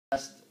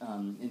Best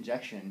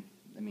injection,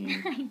 I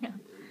know.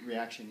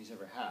 reaction he's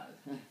ever had.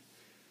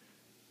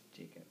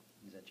 Jacob,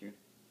 is that true?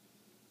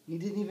 You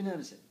didn't even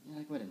notice it. You're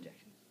like, what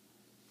injection?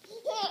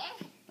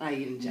 I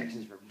eat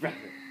injections for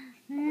breakfast.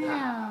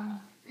 No.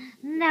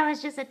 That was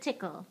just a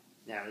tickle.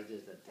 That was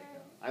just a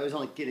tickle. I was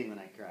only kidding when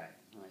I cried,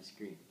 when I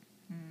screamed.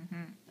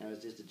 Mm-hmm. That was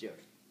just a joke.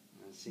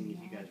 I was seeing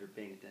if you guys were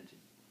paying attention.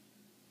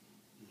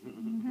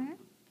 Mm-hmm.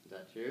 Is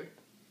that true?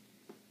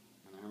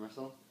 An arm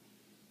wrestle?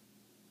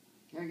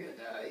 You're good.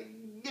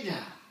 Good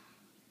job.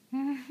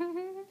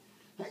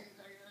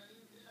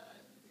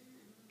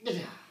 Good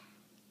job.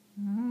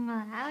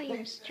 Wow,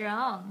 you're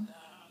strong.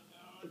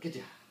 Good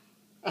job.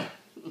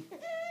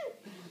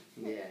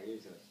 Yeah, you're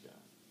so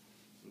strong.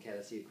 Okay,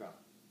 let's see you crawl.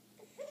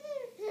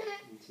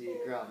 Let's see you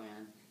crawl,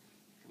 man.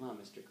 Come on,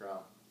 Mr.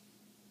 Crawl.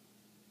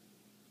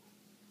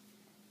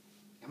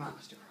 Come on,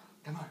 Mr. Crawl.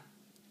 Come on.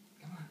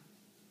 Come on.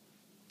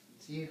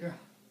 Let's see you crawl.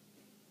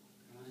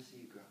 I want to see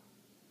you crawl.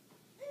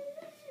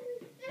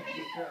 Can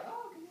you crawl?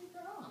 Oh, can you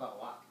crawl? How about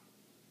walk?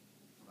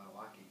 How about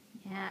walking?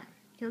 Yeah,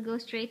 he'll go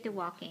straight to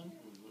walking.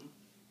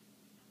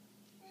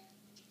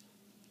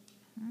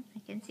 I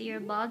can see your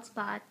bald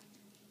spot.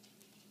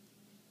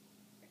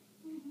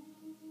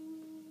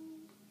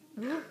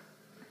 Ooh.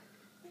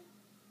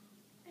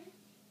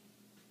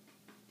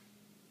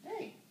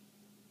 Hey!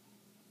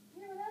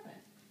 What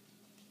happened?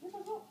 You're so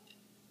slow.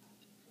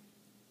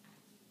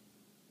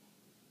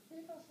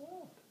 You're so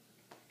slow.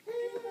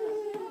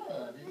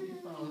 Did you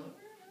fall over?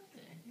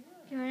 Okay.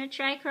 You want to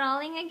try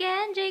crawling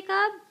again,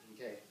 Jacob?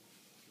 Okay.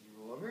 Can you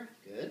roll over?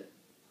 Good.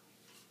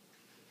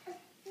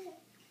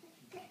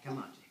 Okay, come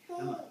on, Jake.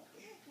 Come on.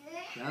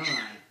 Come on.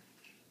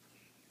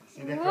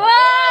 See that crawl?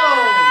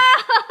 Whoa!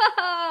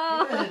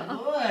 Good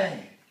boy.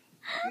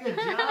 Good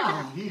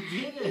job. You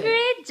did it.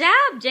 Great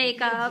job,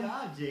 Jacob. Good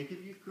job, Jacob.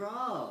 You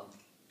crawled.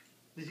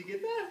 Did you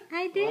get that?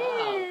 I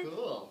did.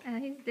 Wow,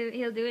 cool.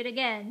 He'll do it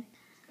again.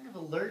 It's kind of a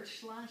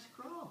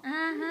lurch/crawl. Uh-huh.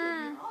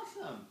 You're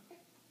awesome.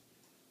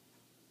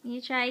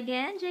 You try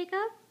again,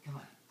 Jacob? Come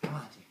on. Come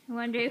on, Jacob. I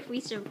wonder if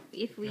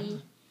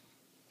we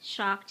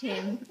shocked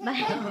him. Come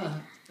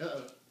on.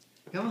 Uh-oh.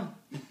 Come on.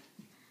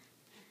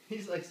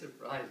 He's like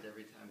surprised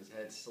every time his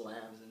head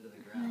slams into the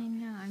I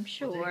ground. know, I'm Well,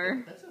 sure.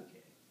 Jacob, that's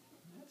okay.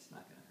 That's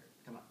not going to hurt.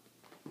 Come on.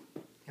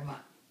 Come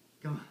on.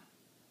 Come on.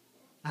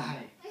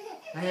 Hi.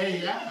 Hey,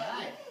 yeah,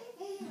 hi.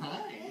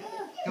 Hi,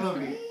 yeah. Come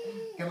over here.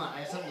 Come on, I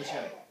have something to show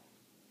you.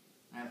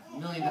 I have $1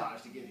 million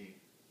to give you.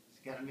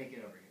 Just got to make it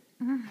over here.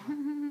 Come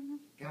on.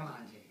 Come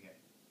on, Jacob.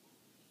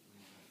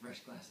 I have a fresh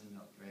glass of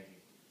milk right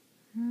here.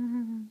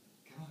 Come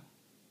on.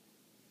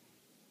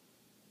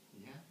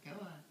 Yeah, come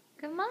on.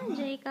 Come on,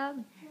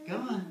 Jacob.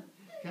 Come on.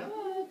 Come on. Come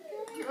on.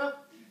 Come on.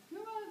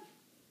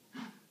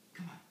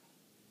 Come on.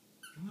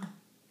 Come on.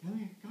 Come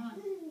here. Come on.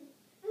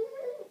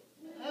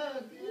 Oh,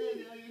 good.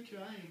 Oh, you're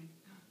trying.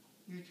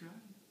 You're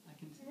trying. I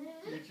can see.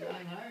 You're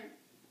trying hard.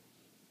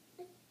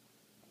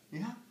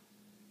 Yeah?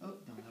 Oh,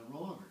 don't let it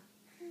roll over.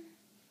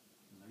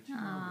 Lurch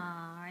forward.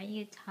 Aw, are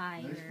you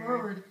tired? Lurch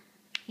forward.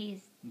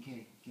 He's...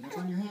 Okay, get up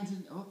on your hands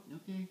and... Oh,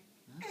 okay.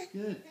 That's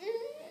good.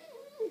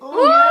 Woo!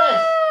 Oh,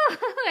 yes!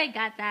 I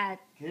got that.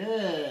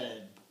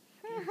 Good.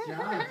 Good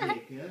job,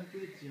 Jacob.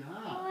 Good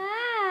job.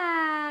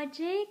 Wow,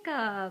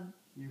 Jacob.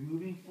 You're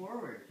moving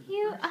forward. For the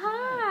You first time.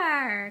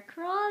 are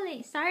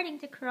crawling, starting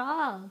to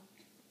crawl.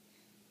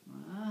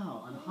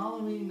 Wow, on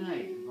Halloween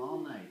night of all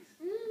nights,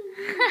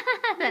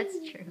 That's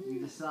true. you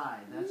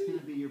decide that's going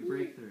to be your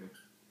breakthrough.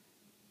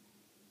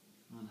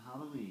 On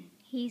Halloween.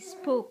 He's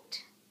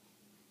spooked.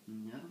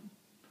 No.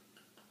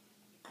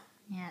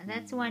 Yeah,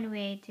 that's one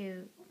way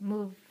to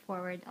move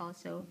forward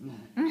also.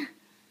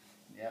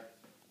 Yep.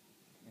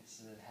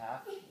 It's a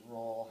half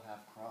roll,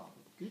 half crawl.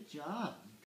 Good job.